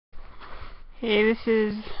Hey, this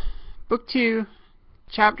is Book 2,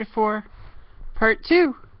 Chapter 4, Part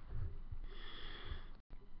 2.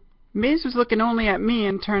 Mays was looking only at me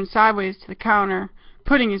and turned sideways to the counter,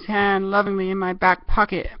 putting his hand lovingly in my back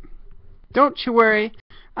pocket. "Don't you worry,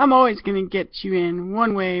 I'm always going to get you in,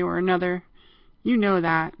 one way or another. You know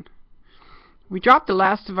that." We dropped the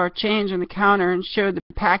last of our change on the counter and showed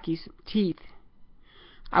the packy some teeth.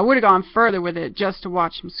 I would have gone further with it just to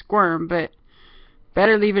watch him squirm, but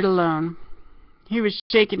better leave it alone. He was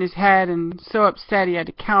shaking his head and so upset he had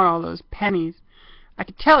to count all those pennies. I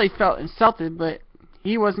could tell he felt insulted, but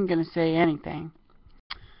he wasn't going to say anything.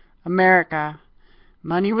 America.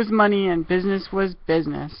 Money was money and business was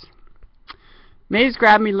business. Mays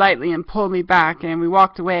grabbed me lightly and pulled me back, and we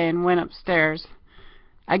walked away and went upstairs.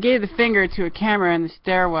 I gave the finger to a camera in the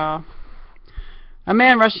stairwell. A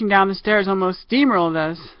man rushing down the stairs almost steamrolled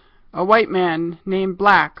us, a white man named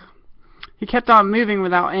Black. He kept on moving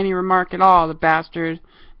without any remark at all, the bastard.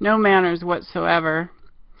 No manners whatsoever.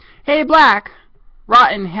 "Hey, Black!"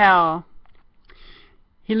 "Rotten hell!"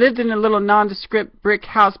 He lived in a little nondescript brick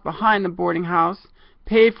house behind the boarding house,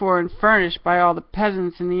 paid for and furnished by all the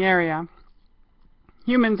peasants in the area.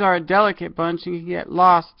 Humans are a delicate bunch and can get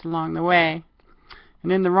lost along the way,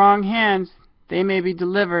 and in the wrong hands they may be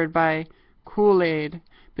delivered by Kool-Aid,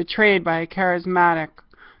 betrayed by a charismatic,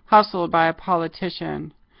 hustled by a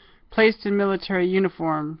politician, placed in military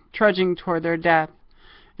uniform, trudging toward their death,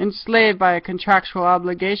 enslaved by a contractual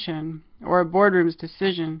obligation or a boardroom's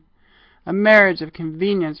decision, a marriage of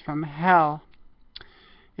convenience from hell.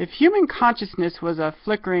 If human consciousness was a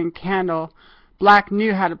flickering candle, Black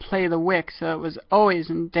knew how to play the wick so it was always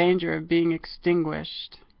in danger of being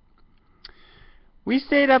extinguished. We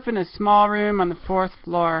stayed up in a small room on the 4th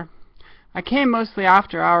floor. I came mostly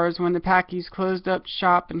after hours when the packies closed up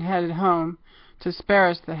shop and headed home, to spare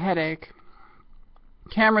us the headache.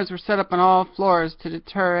 Cameras were set up on all floors to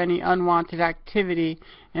deter any unwanted activity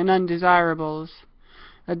and undesirables.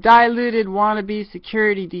 A diluted wannabe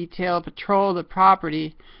security detail patrolled the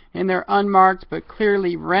property in their unmarked but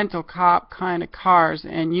clearly rental cop kind of cars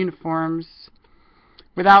and uniforms,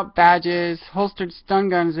 without badges, holstered stun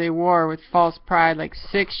guns they wore with false pride like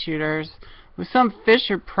six-shooters, with some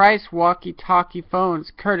Fisher-Price walkie-talkie phones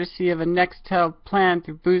courtesy of a Nextel plan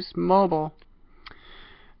through Boost Mobile.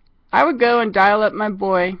 I would go and dial up my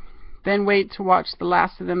boy, then wait to watch the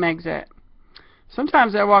last of them exit.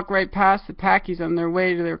 Sometimes I walked right past the packies on their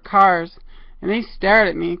way to their cars, and they stared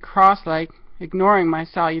at me cross-like, ignoring my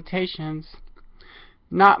salutations.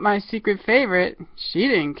 Not my secret favorite. She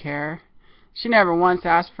didn't care. She never once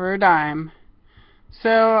asked for a dime.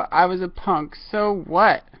 So I was a punk. So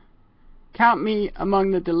what? Count me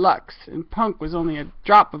among the deluxe, and punk was only a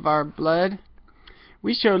drop of our blood.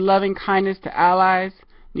 We showed loving kindness to allies,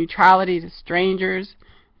 neutrality to strangers,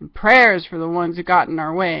 and prayers for the ones who got in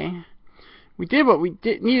our way. We did what we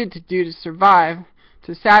needed to do to survive,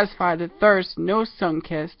 to satisfy the thirst no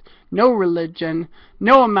sun-kissed, no religion,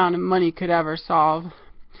 no amount of money could ever solve.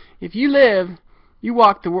 If you live, you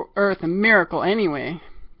walk the earth a miracle anyway.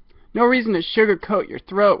 No reason to sugarcoat your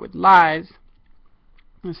throat with lies.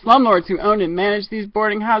 The slumlords who owned and managed these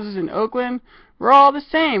boarding houses in Oakland were all the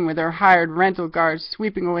same, with their hired rental guards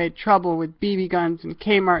sweeping away trouble with BB guns and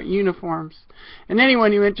Kmart uniforms, and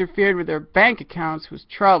anyone who interfered with their bank accounts was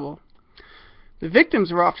trouble. The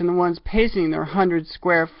victims were often the ones pacing their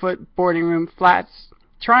 100-square-foot boarding room flats,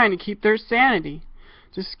 trying to keep their sanity,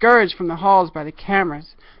 discouraged from the halls by the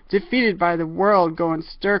cameras, defeated by the world going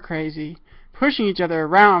stir-crazy, pushing each other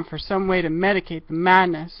around for some way to medicate the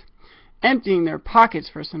madness, emptying their pockets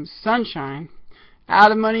for some sunshine,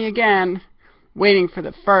 out of money again, waiting for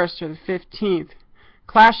the 1st or the 15th,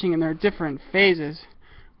 clashing in their different phases,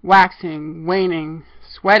 waxing, waning,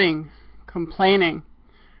 sweating, complaining.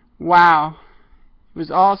 Wow, it was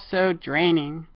all so draining.